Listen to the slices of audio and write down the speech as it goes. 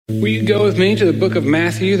Will you go with me to the book of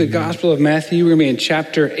Matthew, the Gospel of Matthew? We're going to be in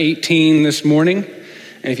chapter 18 this morning.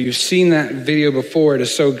 And if you've seen that video before, it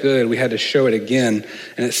is so good, we had to show it again.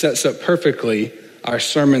 And it sets up perfectly our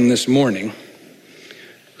sermon this morning.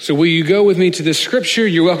 So will you go with me to this scripture?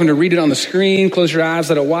 You're welcome to read it on the screen. Close your eyes,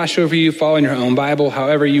 let it wash over you. Follow in your own Bible.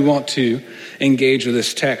 However you want to engage with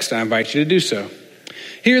this text, I invite you to do so.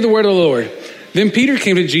 Hear the word of the Lord. Then Peter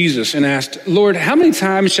came to Jesus and asked, Lord, how many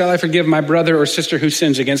times shall I forgive my brother or sister who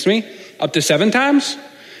sins against me? Up to 7 times?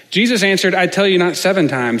 Jesus answered, I tell you not 7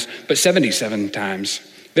 times, but 77 times.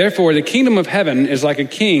 Therefore, the kingdom of heaven is like a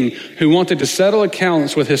king who wanted to settle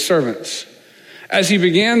accounts with his servants. As he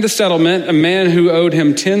began the settlement, a man who owed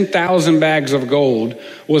him 10,000 bags of gold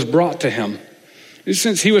was brought to him.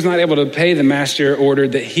 Since he was not able to pay, the master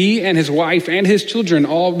ordered that he and his wife and his children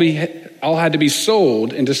all had to be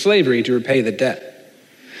sold into slavery to repay the debt.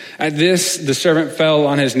 At this, the servant fell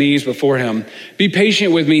on his knees before him. Be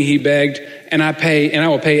patient with me, he begged, and I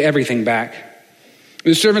will pay everything back.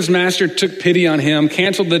 The servant's master took pity on him,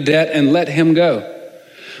 canceled the debt, and let him go.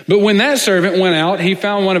 But when that servant went out, he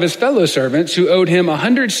found one of his fellow servants who owed him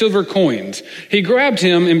 100 silver coins. He grabbed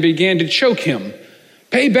him and began to choke him.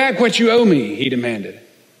 Pay back what you owe me, he demanded.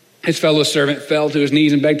 His fellow servant fell to his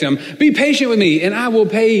knees and begged him, be patient with me and I will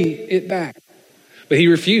pay it back. But he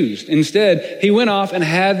refused. Instead, he went off and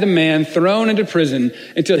had the man thrown into prison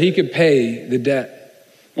until he could pay the debt.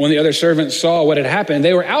 When the other servants saw what had happened,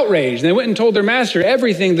 they were outraged. They went and told their master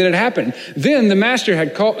everything that had happened. Then the master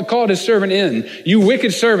had called his servant in. You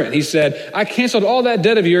wicked servant, he said, I canceled all that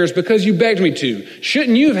debt of yours because you begged me to.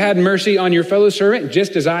 Shouldn't you have had mercy on your fellow servant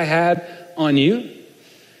just as I had on you?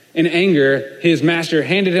 In anger, his master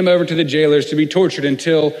handed him over to the jailers to be tortured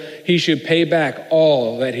until he should pay back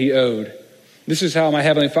all that he owed. This is how my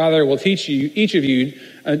heavenly Father will treat each of you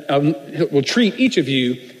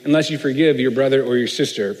unless you forgive your brother or your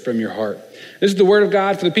sister from your heart. This is the word of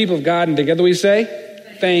God for the people of God, and together we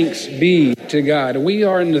say, thanks be to God. We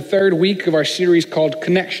are in the 3rd week of our series called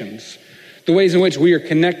Connections. The ways in which we are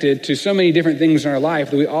connected to so many different things in our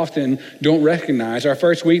life that we often don't recognize. Our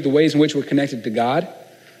first week, the ways in which we're connected to God.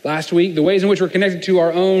 Last week, the ways in which we're connected to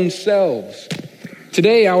our own selves.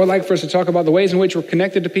 Today, I would like for us to talk about the ways in which we're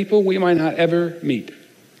connected to people we might not ever meet.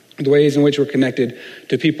 The ways in which we're connected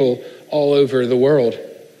to people all over the world.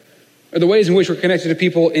 Or the ways in which we're connected to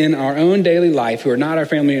people in our own daily life who are not our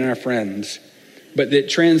family and our friends, but that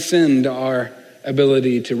transcend our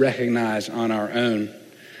ability to recognize on our own.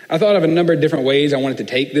 I thought of a number of different ways I wanted to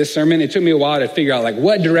take this sermon. It took me a while to figure out,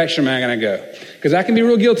 what direction am I going to go? Because I can be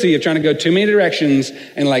real guilty of trying to go too many directions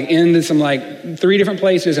and end in some 3 different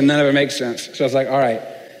places and none of it makes sense. So I was like, all right,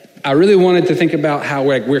 I really wanted to think about how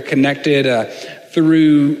we're connected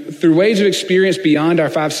through ways of experience beyond our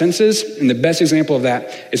 5 senses. And the best example of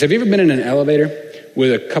that is, have you ever been in an elevator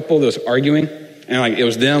with a couple that was arguing and it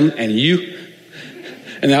was them and you,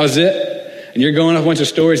 and that was it? And you're going off a bunch of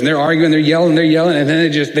stories and they're arguing, they're yelling, and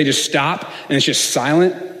then they just stop and it's just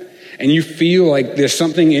silent. And you feel like there's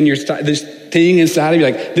something in this thing inside of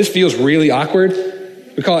you, this feels really awkward.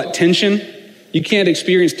 We call it tension. You can't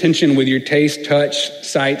experience tension with your taste, touch,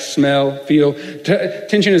 sight, smell, feel.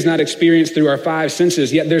 Tension is not experienced through our 5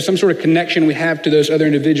 senses, yet there's some sort of connection we have to those other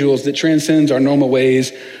individuals that transcends our normal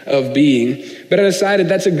ways of being. But I decided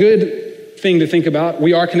that's a good thing to think about.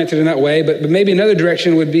 We are connected in that way, but maybe another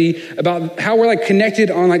direction would be about how we're connected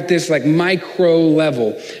on this micro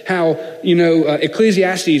level. How,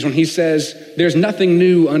 Ecclesiastes, when he says there's nothing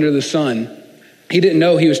new under the sun, he didn't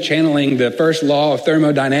know he was channeling the first law of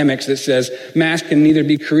thermodynamics that says mass can neither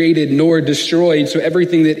be created nor destroyed. So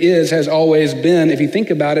everything that is has always been. If you think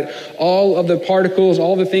about it, all of the particles,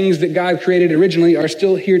 all the things that God created originally are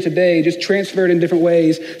still here today, just transferred in different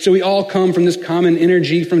ways. So we all come from this common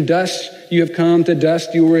energy. From dust you have come, to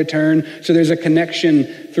dust you will return. So there's a connection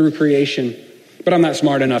through creation. But I'm not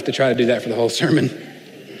smart enough to try to do that for the whole sermon.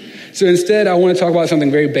 So instead, I want to talk about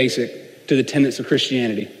something very basic to the tenets of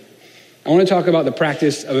Christianity. I want to talk about the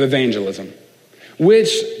practice of evangelism,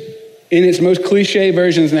 which in its most cliche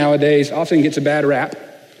versions nowadays often gets a bad rap,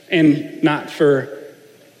 and not for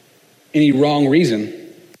any wrong reason.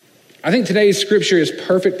 I think today's scripture is a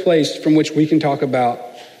perfect place from which we can talk about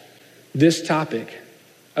this topic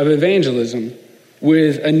of evangelism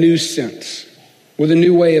with a new sense, with a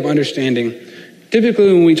new way of understanding.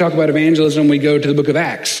 Typically, when we talk about evangelism, we go to the book of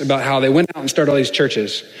Acts about how they went out and started all these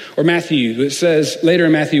churches. Or Matthew, it says later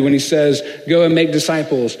in Matthew when he says, go and make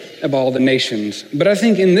disciples of all the nations. But I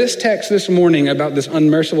think in this text this morning about this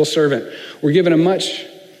unmerciful servant, we're given a much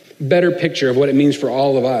better picture of what it means for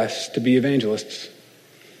all of us to be evangelists.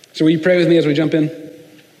 So will you pray with me as we jump in?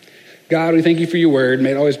 God, we thank you for your word.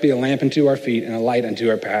 May it always be a lamp unto our feet and a light unto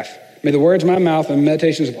our path. May the words of my mouth and the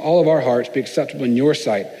meditations of all of our hearts be acceptable in your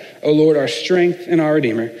sight. O Lord, our strength and our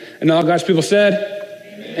Redeemer. And all God's people said,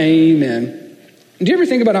 Amen. Do you ever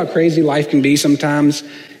think about how crazy life can be sometimes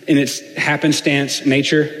in its happenstance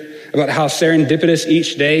nature? About how serendipitous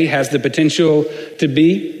each day has the potential to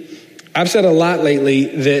be? I've said a lot lately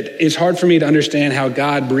that it's hard for me to understand how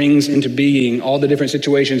God brings into being all the different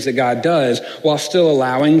situations that God does while still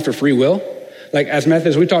allowing for free will. Like as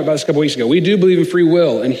Methodists, we talked about this a couple weeks ago. We do believe in free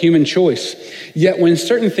will and human choice. Yet when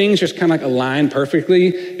certain things just kind of like align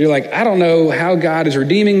perfectly, you're like, I don't know how God is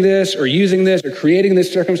redeeming this or using this or creating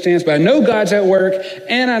this circumstance, but I know God's at work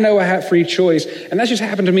and I know I have free choice. And that's just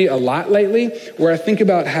happened to me a lot lately, where I think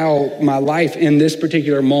about how my life in this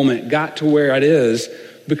particular moment got to where it is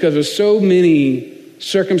because of so many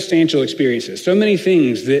circumstantial experiences, so many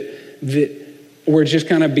things that were just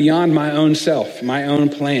kind of beyond my own self, my own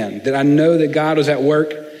plan, that I know that God was at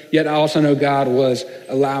work, yet I also know God was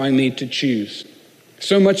allowing me to choose.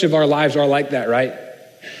 So much of our lives are like that, right?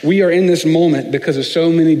 We are in this moment because of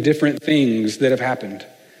so many different things that have happened.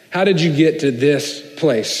 How did you get to this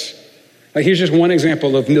place? Like, here's just one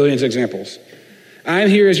example of millions of examples. I'm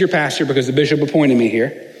here as your pastor because the bishop appointed me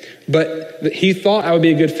here. But he thought I would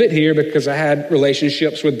be a good fit here because I had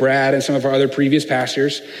relationships with Brad and some of our other previous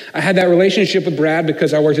pastors. I had that relationship with Brad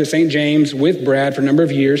because I worked at St. James with Brad for a number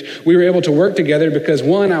of years. We were able to work together because,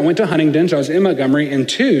 one, I went to Huntington, so I was in Montgomery, and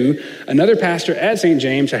two, another pastor at St.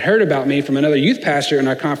 James had heard about me from another youth pastor in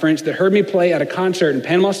our conference that heard me play at a concert in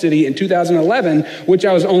Panama City in 2011, which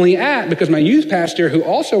I was only at because my youth pastor, who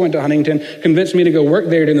also went to Huntington, convinced me to go work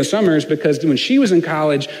there during the summers because when she was in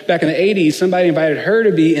college back in the 80s, somebody invited her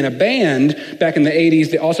to be in a band back in the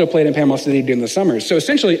 80s that also played in Panama City during the summers. So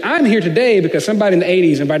essentially, I'm here today because somebody in the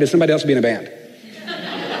 80s invited somebody else to be in a band.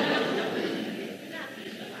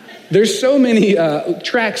 There's so many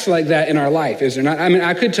tracks like that in our life, is there not? I mean,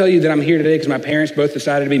 I could tell you that I'm here today because my parents both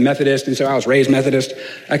decided to be Methodist, and so I was raised Methodist.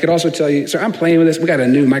 I could also tell you, so I'm playing with this. We got a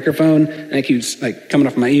new microphone, and it keeps like coming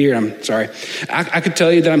off my ear. I'm sorry. I could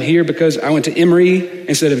tell you that I'm here because I went to Emory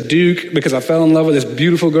instead of Duke because I fell in love with this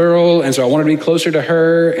beautiful girl, and so I wanted to be closer to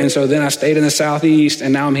her, and so then I stayed in the Southeast,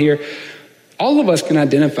 and now I'm here. All of us can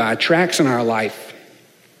identify tracks in our life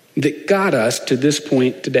that got us to this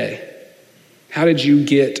point today. How did you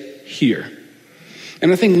get here?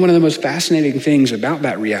 And I think one of the most fascinating things about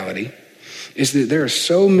that reality is that there are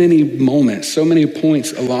so many moments, so many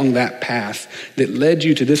points along that path that led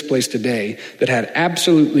you to this place today that had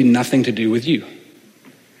absolutely nothing to do with you.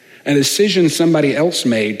 A decision somebody else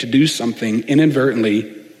made to do something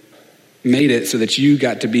inadvertently made it so that you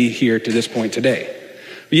got to be here to this point today.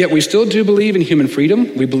 But yet we still do believe in human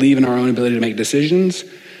freedom. We believe in our own ability to make decisions.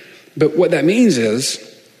 But what that means is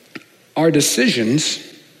our decisions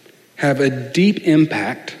have a deep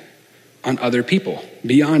impact on other people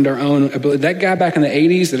beyond our own ability. That guy back in the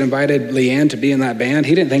 80s that invited Leanne to be in that band,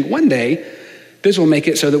 he didn't think one day this will make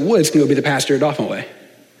it so that Woods can go be the pastor at Dauphin Way.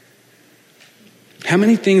 How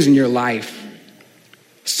many things in your life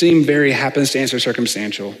seem very happenstance or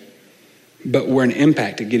circumstantial, but were an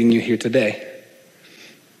impact at getting you here today?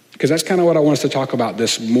 Because that's kind of what I want us to talk about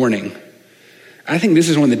this morning. I think this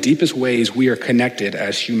is one of the deepest ways we are connected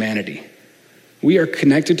as humanity. We are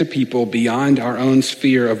connected to people beyond our own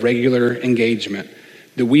sphere of regular engagement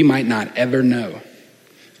that we might not ever know.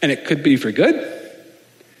 And it could be for good,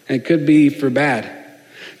 and it could be for bad.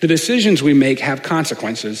 The decisions we make have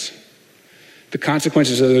consequences. The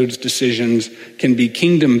consequences of those decisions can be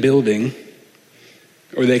kingdom building,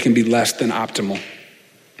 or they can be less than optimal.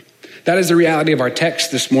 That is the reality of our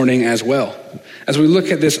text this morning as well. As we look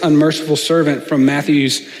at this unmerciful servant from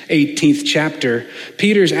Matthew's 18th chapter,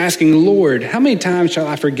 Peter's asking, Lord, how many times shall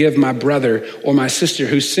I forgive my brother or my sister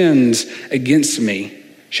who sins against me?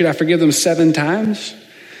 Should I forgive them 7 times?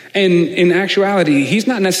 And in actuality, he's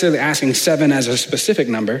not necessarily asking 7 as a specific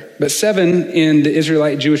number, but 7 in the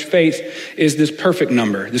Israelite Jewish faith is this perfect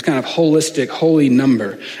number, this kind of holistic, holy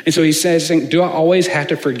number. And so he says, do I always have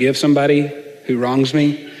to forgive somebody who wrongs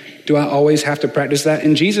me? Do I always have to practice that?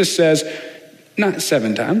 And Jesus says, not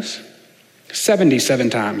 7 times,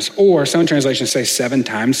 77 times. Or some translations say 7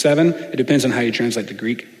 times 7. It depends on how you translate the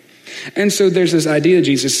Greek. And so there's this idea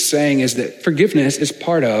Jesus is saying is that forgiveness is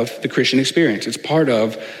part of the Christian experience. It's part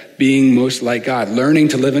of being most like God, learning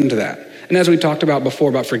to live into that. And as we talked about before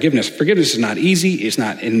about forgiveness is not easy. It's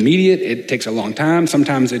not immediate. It takes a long time.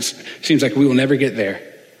 Sometimes it seems like we will never get there.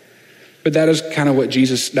 But that is kind of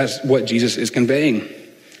that's what Jesus is conveying.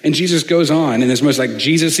 And Jesus goes on in this most like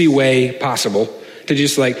Jesus-y way possible to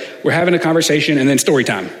just like, we're having a conversation and then story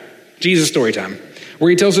time. Jesus story time. Where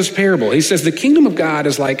he tells this parable. He says, the kingdom of God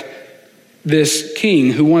is like this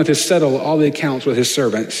king who wanted to settle all the accounts with his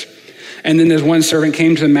servants. And then this one servant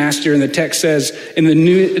came to the master, and the text says, in the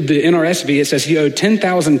NRSV, it says he owed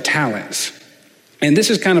 10,000 talents. And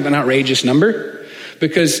this is kind of an outrageous number,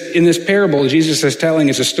 because in this parable, Jesus is telling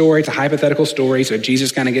us a story. It's a hypothetical story, so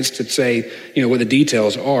Jesus kind of gets to say, what the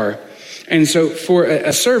details are. And so for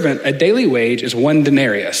a servant, a daily wage is 1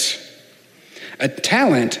 denarius. A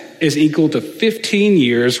talent is equal to 15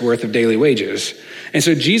 years worth of daily wages. And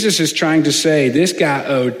so Jesus is trying to say this guy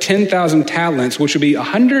owed 10,000 talents, which would be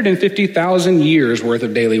 150,000 years worth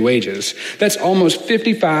of daily wages. That's almost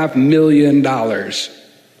 $55 million. That's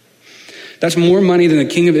more money than the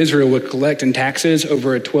king of Israel would collect in taxes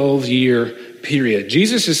over a 12-year period.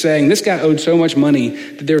 Jesus is saying this guy owed so much money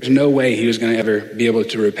that there was no way he was going to ever be able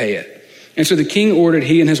to repay it. And so the king ordered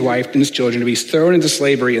he and his wife and his children to be thrown into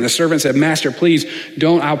slavery. And the servant said, "Master, please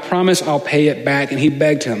don't. I'll promise I'll pay it back." And he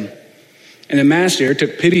begged him. And the master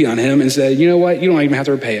took pity on him and said, "You know what? You don't even have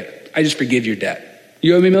to repay it. I just forgive your debt.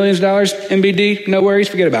 You owe me millions of dollars, MBD? No worries.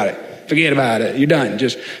 Forget about it. Forget about it. You're done.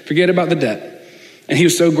 Just forget about the debt." And he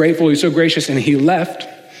was so grateful. He was so gracious. And he left.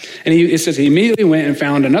 And it says he immediately went and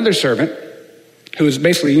found another servant who was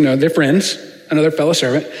basically, they're friends, another fellow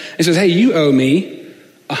servant. And says, "Hey, you owe me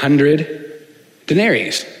 100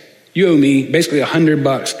 denaries. You owe me basically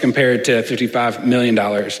 $100 compared to $55 million.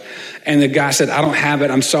 And the guy said, "I don't have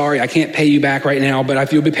it. I'm sorry. I can't pay you back right now. But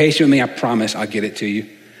if you'll be patient with me, I promise I'll get it to you."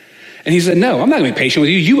 And he said, "No, I'm not going to be patient with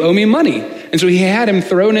you. You owe me money." And so he had him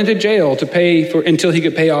thrown into jail to pay for until he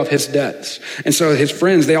could pay off his debts. And so his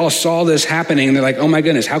friends, they all saw this happening. And they're like, "Oh my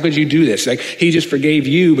goodness, how could you do this? Like, he just forgave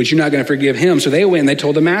you, but you're not going to forgive him." So they went and they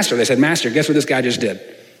told the master. They said, "Master, guess what this guy just did?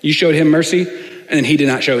 You showed him mercy, and then he did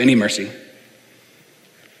not show any mercy.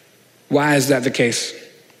 Why is that the case?"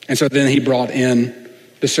 And so then he brought in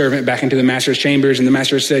the servant back into the master's chambers, and the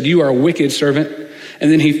master said, "You are a wicked servant."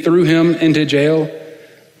 And then he threw him into jail.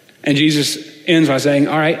 And Jesus ends by saying,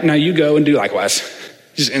 "All right, now you go and do likewise."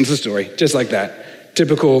 Just ends the story, just like that.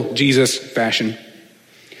 Typical Jesus fashion.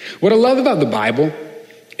 What I love about the Bible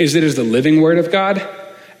is that it is the living word of God.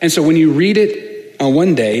 And so when you read it on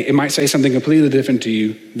one day, it might say something completely different to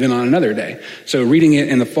you than on another day. So reading it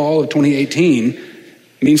in the fall of 2018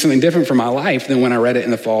 means something different for my life than when I read it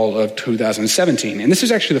in the fall of 2017. And this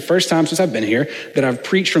is actually the first time since I've been here that I've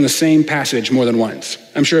preached from the same passage more than once.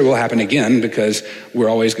 I'm sure it will happen again because we're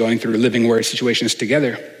always going through living word situations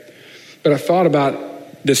together. But I thought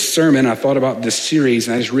about this sermon, I thought about this series,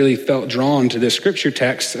 and I just really felt drawn to this scripture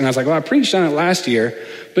text. And I was like, well, I preached on it last year,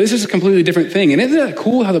 but this is a completely different thing. And isn't that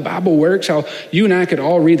cool how the Bible works, how you and I could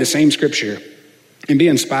all read the same scripture and be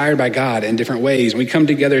inspired by God in different ways. And we come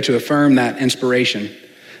together to affirm that inspiration,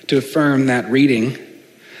 to affirm that reading.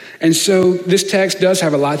 And so this text does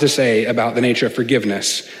have a lot to say about the nature of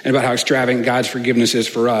forgiveness and about how extravagant God's forgiveness is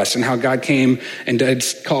for us and how God came and did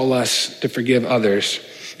call us to forgive others.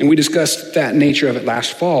 And we discussed that nature of it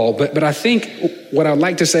last fall. But I think what I'd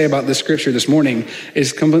like to say about this scripture this morning is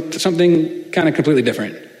something kind of completely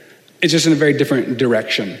different. It's just in a very different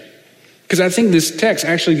direction. Because I think this text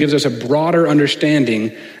actually gives us a broader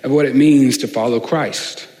understanding of what it means to follow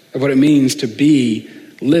Christ, of what it means to be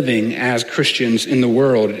living as Christians in the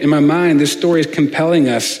world. In my mind, this story is compelling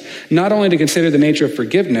us not only to consider the nature of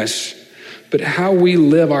forgiveness, but how we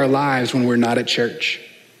live our lives when we're not at church,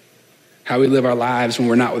 how we live our lives when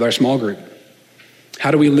we're not with our small group.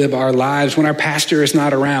 How do we live our lives when our pastor is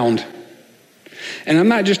not around? And I'm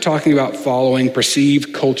not just talking about following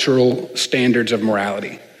perceived cultural standards of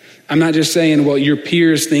morality. I'm not just saying, well, your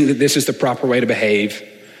peers think that this is the proper way to behave.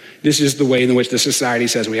 This is the way in which the society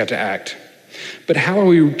says we have to act. But how are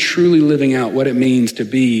we truly living out what it means to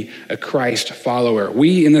be a Christ follower?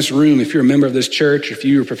 We in this room, if you're a member of this church, if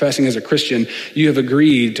you're professing as a Christian, you have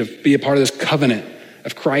agreed to be a part of this covenant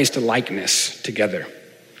of Christ likeness together.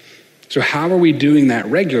 So how are we doing that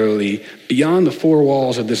regularly beyond the four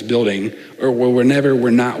walls of this building, or whenever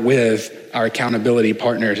we're not with our accountability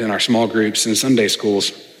partners in our small groups and Sunday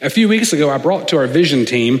schools? A few weeks ago, I brought to our vision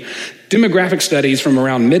team demographic studies from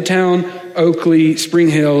around Midtown, Oakley, Spring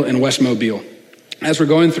Hill, and West Mobile. As we're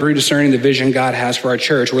going through discerning the vision God has for our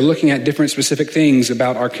church, we're looking at different specific things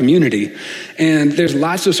about our community. And there's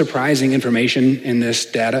lots of surprising information in this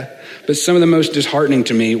data, but some of the most disheartening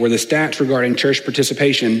to me were the stats regarding church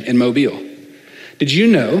participation in Mobile. Did you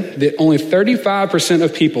know that only 35%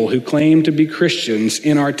 of people who claim to be Christians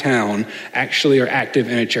in our town actually are active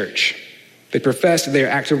in a church? They profess that they are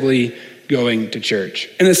actively going to church.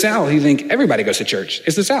 In the South, you think everybody goes to church.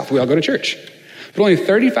 It's the South. We all go to church. But only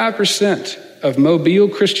 35% of Mobile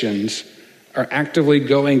Christians are actively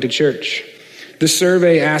going to church. The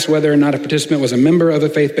survey asked whether or not a participant was a member of a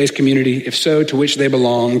faith-based community, if so, to which they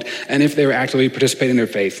belonged, and if they were actively participating in their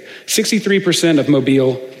faith. 63% of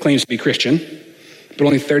Mobile claims to be Christian, but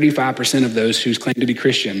only 35% of those who claim to be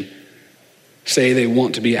Christian say they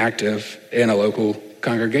want to be active in a local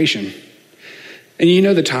congregation. And you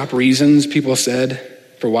know the top reasons people said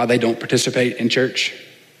for why they don't participate in church?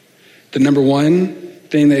 The number one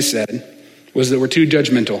thing they said was that we're too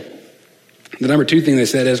judgmental. The number two thing they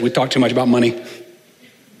said is we talk too much about money.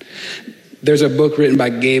 There's a book written by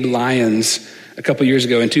Gabe Lyons a couple years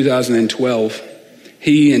ago in 2012.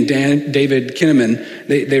 He and David Kinnaman,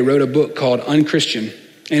 they wrote a book called Unchristian.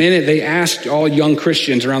 And in it, they asked all young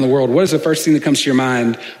Christians around the world, what is the first thing that comes to your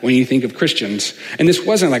mind when you think of Christians? And this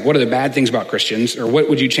wasn't like, what are the bad things about Christians? Or what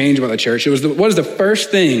would you change about the church? It was, what is the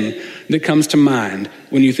first thing that comes to mind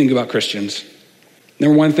when you think about Christians?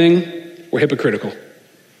 Number one thing, we're hypocritical.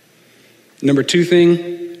 Number two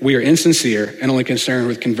thing, we are insincere and only concerned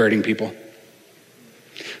with converting people.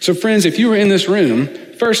 So friends, if you were in this room,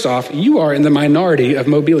 first off, you are in the minority of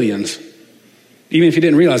Mobilians. Even if you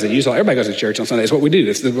didn't realize it, you saw everybody goes to church on Sunday. It's what we do.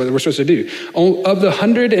 It's what we're supposed to do. Of the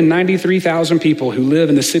 193,000 people who live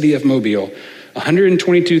in the city of Mobile,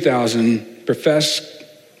 122,000 profess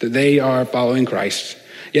that they are following Christ,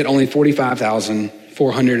 yet only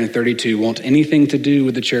 45,432 want anything to do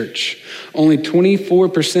with the church. Only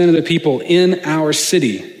 24% of the people in our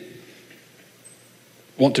city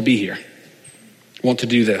want to be here, want to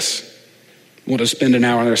do this, want to spend an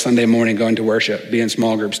hour on their Sunday morning going to worship, be in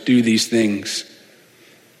small groups, do these things.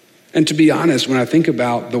 And to be honest, when I think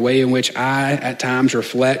about the way in which I at times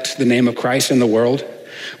reflect the name of Christ in the world,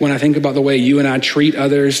 when I think about the way you and I treat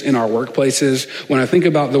others in our workplaces, when I think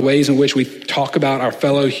about the ways in which we talk about our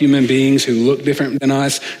fellow human beings who look different than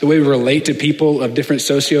us, the way we relate to people of different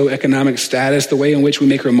socioeconomic status, the way in which we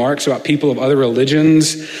make remarks about people of other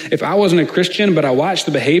religions. If I wasn't a Christian, but I watched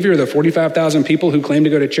the behavior of the 45,000 people who claim to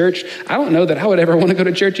go to church, I don't know that I would ever want to go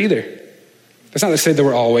to church either. That's not to say that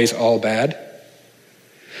we're always all bad.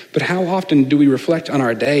 But how often do we reflect on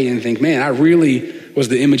our day and think, man, I really was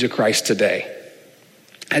the image of Christ today.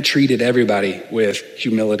 I treated everybody with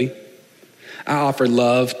humility. I offered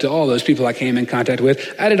love to all those people I came in contact with.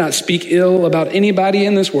 I did not speak ill about anybody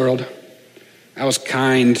in this world. I was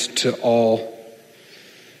kind to all.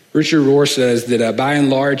 Richard Rohr says that by and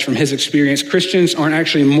large, from his experience, Christians aren't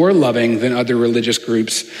actually more loving than other religious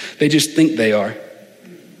groups. They just think they are.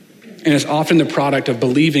 And it's often the product of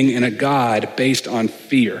believing in a God based on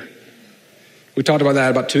fear. We talked about that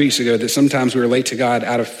about 2 weeks ago, that sometimes we relate to God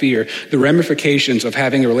out of fear. The ramifications of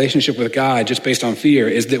having a relationship with God just based on fear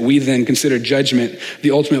is that we then consider judgment the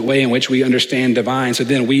ultimate way in which we understand divine. So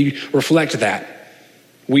then we reflect that.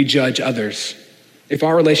 We judge others. If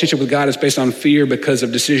our relationship with God is based on fear because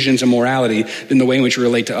of decisions and morality, then the way in which we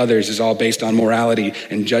relate to others is all based on morality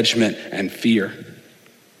and judgment and fear.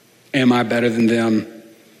 Am I better than them?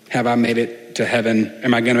 Have I made it to heaven?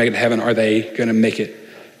 Am I going to make it to heaven? Are they going to make it?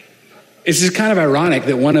 It's just kind of ironic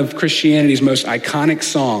that one of Christianity's most iconic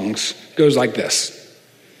songs goes like this.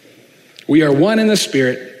 We are one in the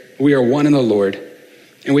Spirit. We are one in the Lord.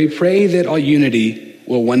 And we pray that all unity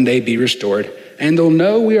will one day be restored. And they'll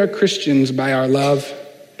know we are Christians by our love,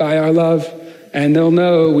 by our love. And they'll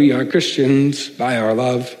know we are Christians by our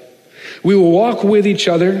love. We will walk with each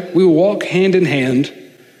other. We will walk hand in hand.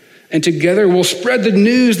 And together we'll spread the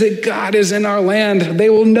news that God is in our land. They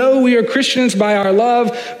will know we are Christians by our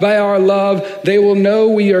love, by our love. They will know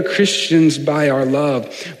we are Christians by our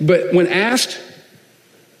love. But when asked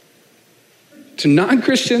to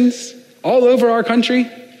non-Christians all over our country,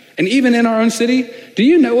 and even in our own city, do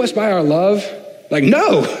you know us by our love? Like,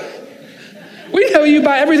 no. We know you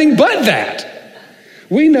by everything but that.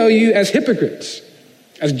 We know you as hypocrites,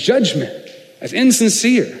 as judgment, as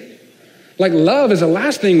insincere. Like love is the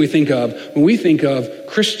last thing we think of when we think of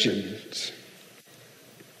Christians.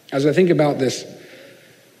 As I think about this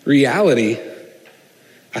reality,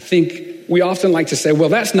 I think we often like to say, well,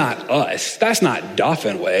 that's not us. That's not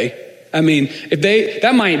Dauphin Way. I mean,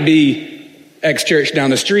 that might be X-Church down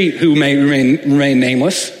the street who may remain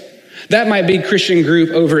nameless. That might be Christian group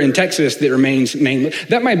over in Texas that remains nameless.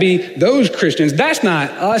 That might be those Christians. That's not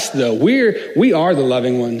us though. We are the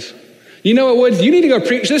loving ones. You know what, Woods? You need to go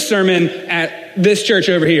preach this sermon at this church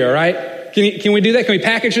over here, all right? Can we do that? Can we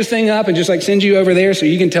package this thing up and just like send you over there so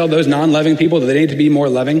you can tell those non-loving people that they need to be more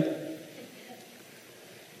loving?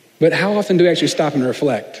 But how often do we actually stop and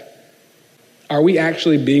reflect? Are we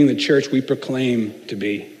actually being the church we proclaim to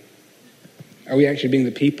be? Are we actually being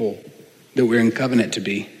the people that we're in covenant to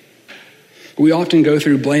be? We often go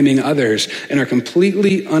through blaming others and are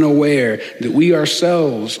completely unaware that we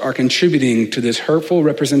ourselves are contributing to this hurtful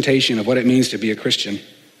representation of what it means to be a Christian.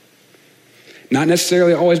 Not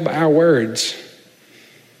necessarily always by our words,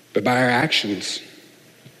 but by our actions.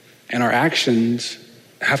 And our actions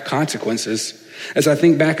have consequences. As I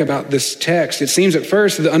think back about this text, it seems at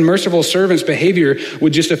first that the unmerciful servant's behavior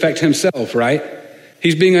would just affect himself, right?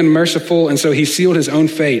 He's being unmerciful, and so he sealed his own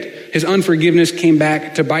fate. His unforgiveness came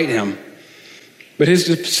back to bite him. But his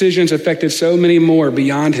decisions affected so many more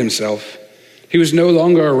beyond himself. He was no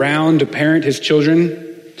longer around to parent his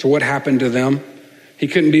children to what happened to them. He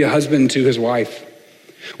couldn't be a husband to his wife.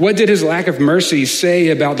 What did his lack of mercy say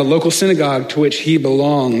about the local synagogue to which he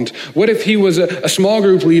belonged? What if he was a small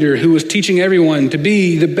group leader who was teaching everyone to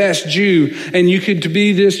be the best Jew, and to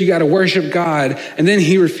be this, you got to worship God, and then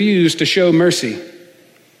he refused to show mercy?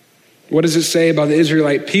 What does it say about the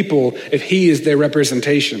Israelite people if he is their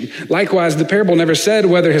representation? Likewise, the parable never said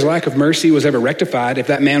whether his lack of mercy was ever rectified, if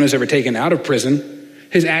that man was ever taken out of prison.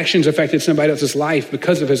 His actions affected somebody else's life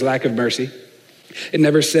because of his lack of mercy. It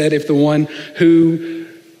never said if the one who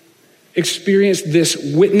experienced this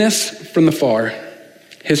witness from afar,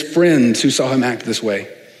 his friends who saw him act this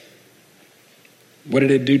way, what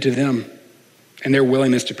did it do to them and their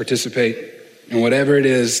willingness to participate in whatever it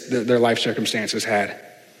is that their life circumstances had?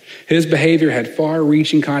 His behavior had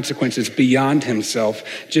far-reaching consequences beyond himself,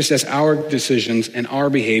 just as our decisions and our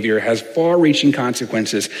behavior has far-reaching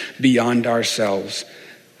consequences beyond ourselves.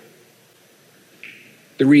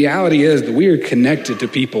 The reality is that we are connected to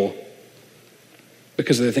people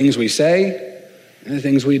because of the things we say and the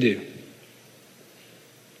things we do.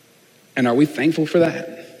 And are we thankful for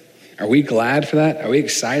that? Are we glad for that? Are we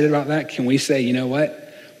excited about that? Can we say, you know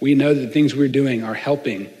what? We know that the things we're doing are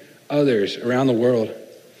helping others around the world.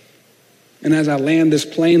 And as I land this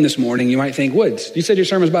plane this morning, you might think, Woods, you said your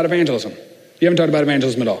sermon was about evangelism. You haven't talked about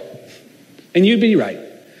evangelism at all. And you'd be right.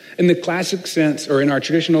 In the classic sense, or in our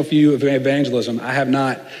traditional view of evangelism, I have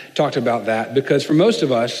not talked about that because for most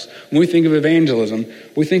of us, when we think of evangelism,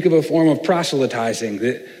 we think of a form of proselytizing,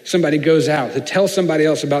 that somebody goes out to tell somebody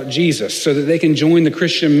else about Jesus so that they can join the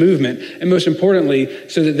Christian movement, and most importantly,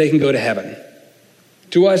 so that they can go to heaven.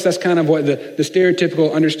 To us, that's kind of what the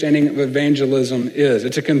stereotypical understanding of evangelism is.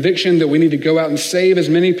 It's a conviction that we need to go out and save as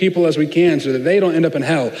many people as we can so that they don't end up in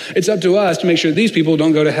hell. It's up to us to make sure these people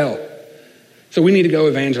don't go to hell. So we need to go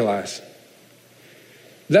evangelize.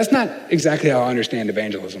 That's not exactly how I understand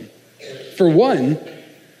evangelism. For one,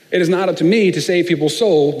 it is not up to me to save people's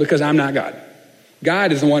soul because I'm not God.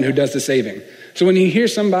 God is the one who does the saving. So when you hear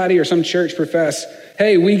somebody or some church profess,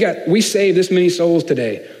 hey, we saved this many souls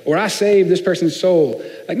today, or I saved this person's soul.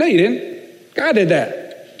 Like, no, you didn't. God did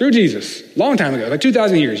that through Jesus, long time ago, like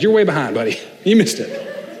 2,000 years. You're way behind, buddy. You missed it.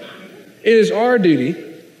 It is our duty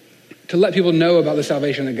to let people know about the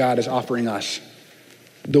salvation that God is offering us,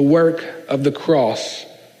 the work of the cross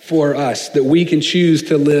for us, that we can choose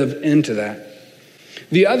to live into that.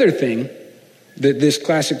 The other thing that this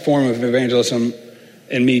classic form of evangelism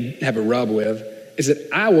and me have a rub with is that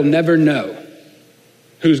I will never know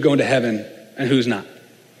who's going to heaven and who's not,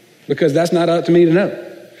 because that's not up to me to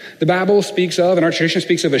know. The Bible speaks of, and our tradition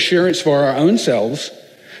speaks of, assurance for our own selves,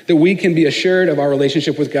 that we can be assured of our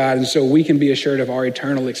relationship with God, and so we can be assured of our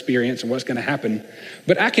eternal experience and what's going to happen.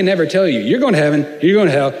 But I can never tell you, you're going to heaven, you're going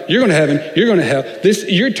to hell, you're going to heaven, you're going to hell.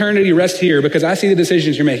 Your eternity rests here because I see the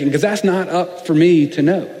decisions you're making, because that's not up for me to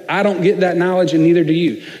know. I don't get that knowledge, and neither do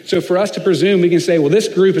you. So for us to presume we can say, well, this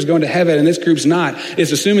group is going to heaven and this group's not,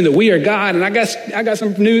 is assuming that we are God. And I got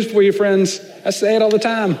some news for you, friends. I say it all the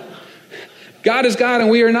time. God is God and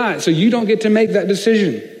we are not. So you don't get to make that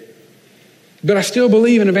decision. But I still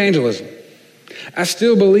believe in evangelism. I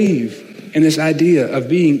still believe in this idea of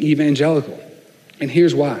being evangelical. And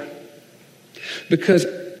here's why. Because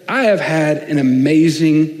I have had an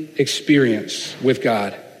amazing experience with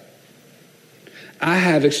God. I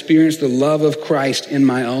have experienced the love of Christ in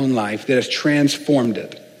my own life that has transformed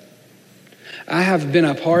it. I have been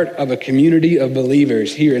a part of a community of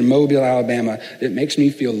believers here in Mobile, Alabama that makes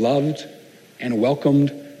me feel loved and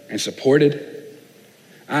welcomed and supported.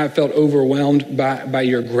 I have felt overwhelmed by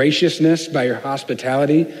your graciousness, by your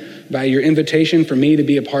hospitality, by your invitation for me to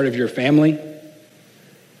be a part of your family,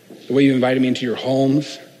 the way you invited me into your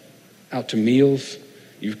homes, out to meals.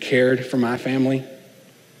 You've cared for my family.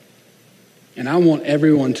 And I want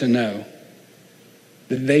everyone to know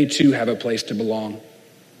that they too have a place to belong,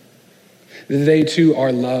 that they too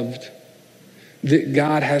are loved, that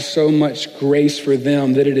God has so much grace for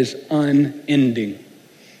them that it is unending,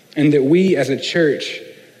 and that we as a church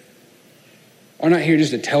are not here just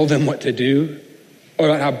to tell them what to do or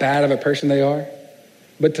about how bad of a person they are,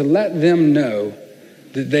 but to let them know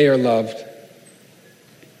that they are loved.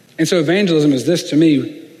 And so evangelism is this to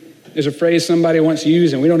me. There's a phrase somebody once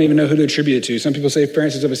used, and we don't even know who to attribute it to. Some people say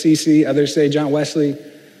Francis of Assisi, others say John Wesley.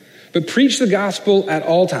 But preach the gospel at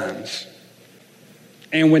all times,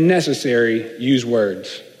 and when necessary, use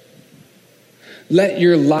words. Let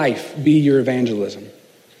your life be your evangelism.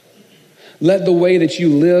 Let the way that you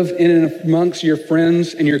live in and amongst your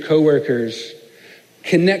friends and your coworkers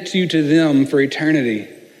connect you to them for eternity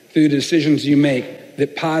through the decisions you make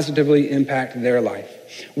that positively impact their life.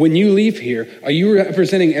 When you leave here, are you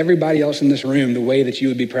representing everybody else in this room the way that you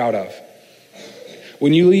would be proud of?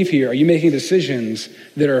 When you leave here, are you making decisions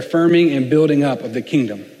that are affirming and building up of the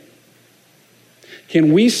kingdom?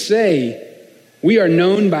 Can we say we are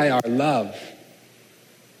known by our love?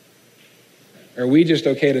 Or are we just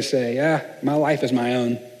okay to say, my life is my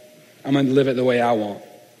own. I'm going to live it the way I want?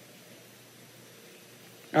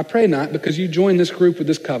 I pray not, because you join this group with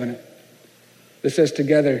this covenant that says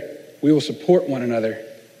together we will support one another.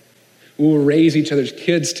 We will raise each other's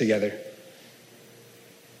kids together.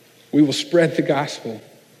 We will spread the gospel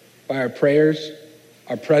by our prayers,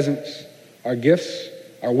 our presence, our gifts,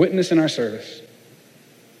 our witness, and our service.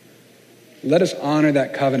 Let us honor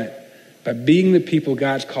that covenant by being the people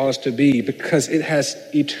God's called us to be, because it has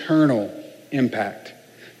eternal impact.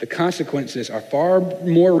 The consequences are far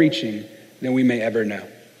more reaching than we may ever know.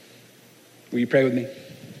 Will you pray with me?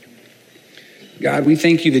 God, we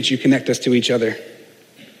thank you that you connect us to each other.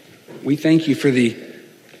 We thank you for the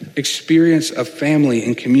experience of family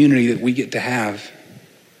and community that we get to have.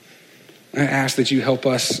 I ask that you help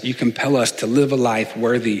us, you compel us to live a life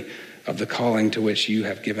worthy of the calling to which you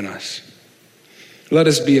have given us. Let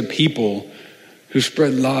us be a people who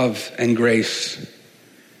spread love and grace,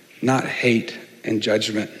 not hate and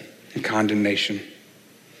judgment and condemnation.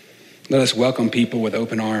 Let us welcome people with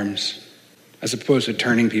open arms, as opposed to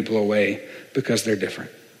turning people away because they're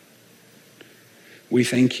different. We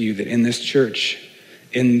thank you that in this church,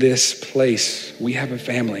 in this place, we have a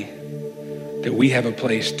family, that we have a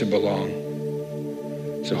place to belong.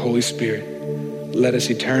 So Holy Spirit, let us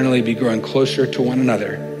eternally be growing closer to one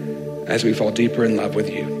another as we fall deeper in love with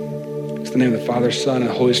you. It's in the name of the Father, Son, and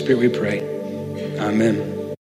the Holy Spirit we pray. Amen.